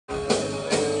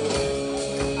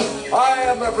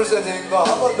am representing the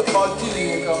Hubbard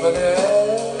Tea Company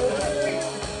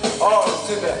of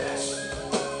Tibet.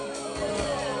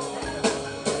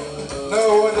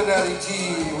 No ordinary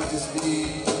tea would this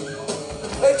be.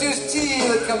 It is tea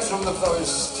that comes from the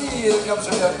forest, tea that comes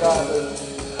from your garden,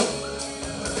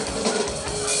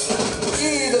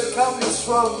 tea that comes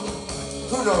from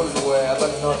who knows where,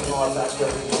 but not North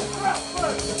Africa.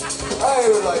 I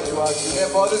would like to ask you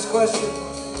therefore this question.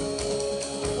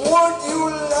 Would you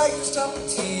like some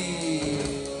tea?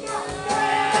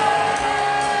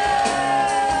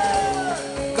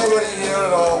 Nobody here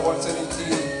at all wants any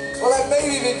tea. Well, that may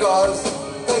be because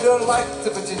they don't like the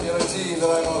particular tea that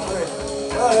I'm offering.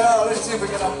 Well, yeah, let's see if we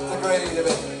can up the grade a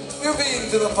bit. You've been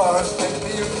to the forest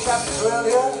lately, you chaps around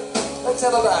here? Let's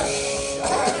have a bash.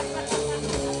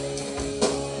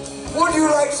 Would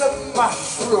you like some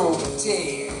mushroom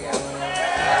tea?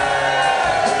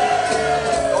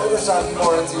 Oh, there's some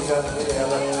more enthusiasm here,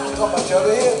 but not much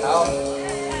over here now.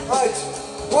 Right,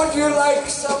 would you like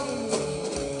some...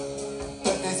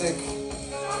 let me think.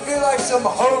 Would you like some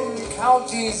home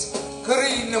counties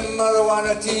green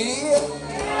marijuana tea?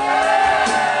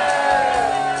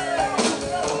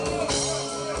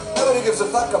 Nobody gives a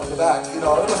fuck up the back, you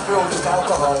know. It must be all just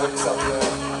alcoholics up there.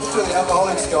 To the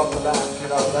alcoholics go up the back, you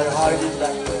know, they're hiding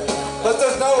back there. But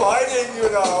there's no hiding, you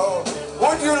know.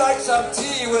 Would you like some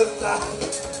tea with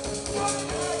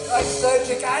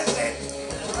lysergic acid?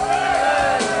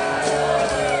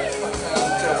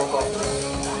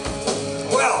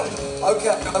 Well,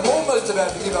 okay, I'm almost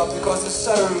about to give up because there's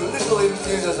so little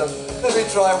enthusiasm. Let me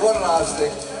try one last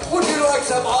thing. Would you like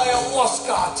some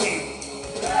ayahuasca tea?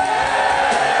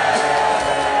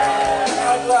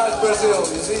 Brazil,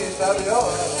 you see, Fabio.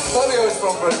 Fabio is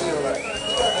from Brazil, right?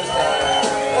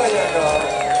 There you go.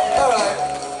 Alright.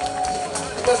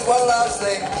 Just one last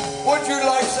thing. Would you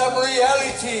like some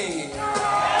reality?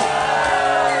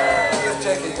 Just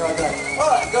checking, okay.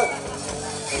 Alright, good.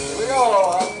 Here we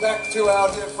go. I'm back to our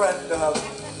dear friend,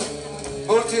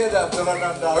 Multiada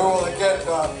Pirananda, who will again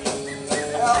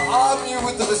arm you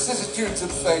with the vicissitudes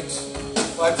of fate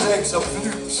by playing some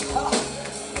flute.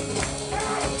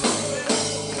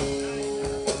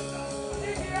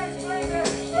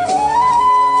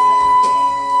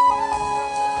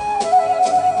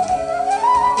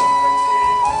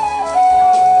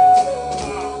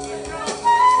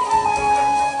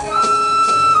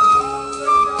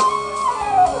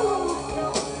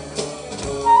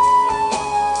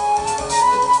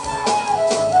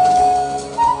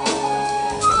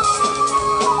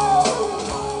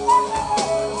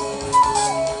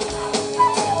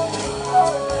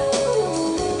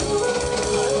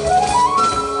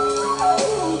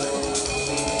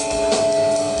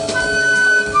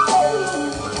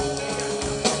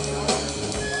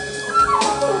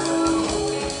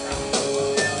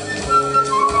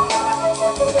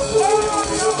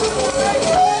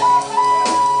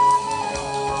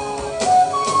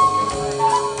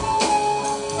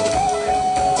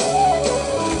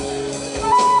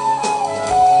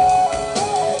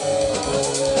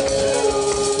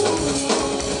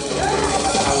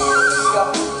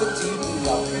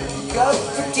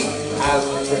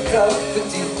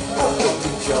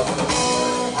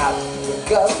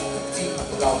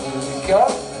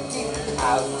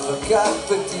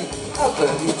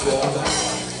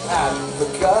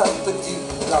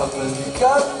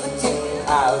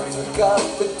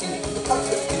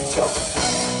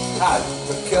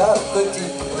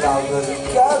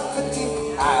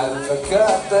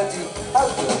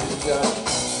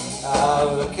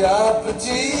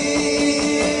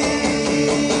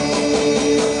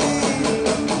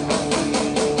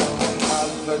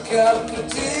 Cup of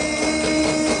tea.